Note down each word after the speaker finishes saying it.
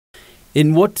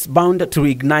In what's bound to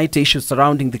reignite issues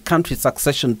surrounding the country's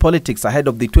succession politics ahead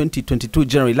of the 2022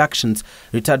 general elections,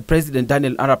 retired President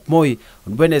Daniel Moi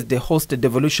on Wednesday hosted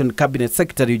Devolution Cabinet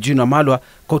Secretary Eugene Wamalwa,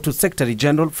 COTU Secretary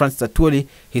General Francis Atwoli,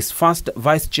 his first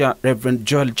Vice Chair Reverend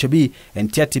Joel Chebi, and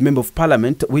Tiati Member of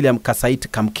Parliament William Kasait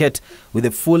Kamket, with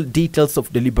the full details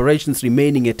of deliberations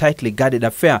remaining a tightly guarded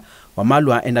affair.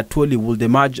 Wamalwa and Atwoli will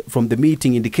emerge from the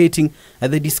meeting indicating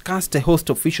that they discussed a host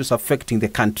of issues affecting the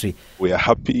country. We are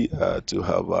happy to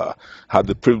have had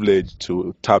the privilege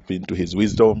to tap into his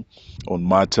wisdom on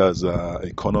matters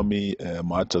economy,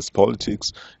 matters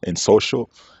politics and social.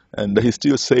 And he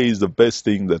still says the best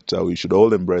thing that we should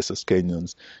all embrace as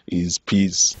Kenyans is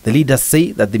peace. The leaders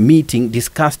say that the meeting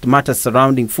discussed matters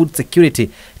surrounding food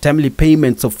security, timely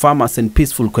payments of farmers and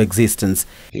peaceful coexistence.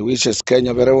 He wishes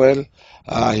Kenya very well.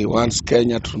 He wants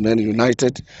Kenya to remain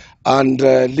united and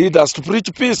lead us to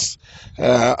preach peace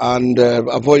and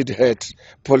avoid hate,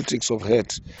 politics of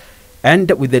hate.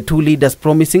 And with the two leaders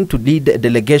promising to lead a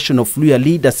delegation of Luhya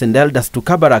leaders and elders to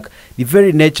Kabarak, the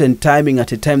very nature and timing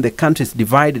at a time the country is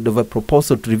divided over a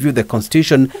proposal to review the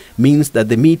constitution means that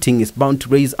the meeting is bound to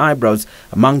raise eyebrows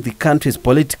among the country's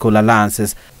political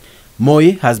alliances.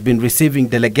 Moi has been receiving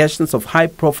delegations of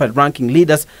high-profile ranking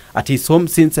leaders at his home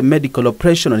since a medical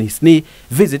operation on his knee,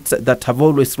 visits that have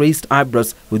always raised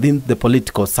eyebrows within the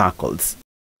political circles.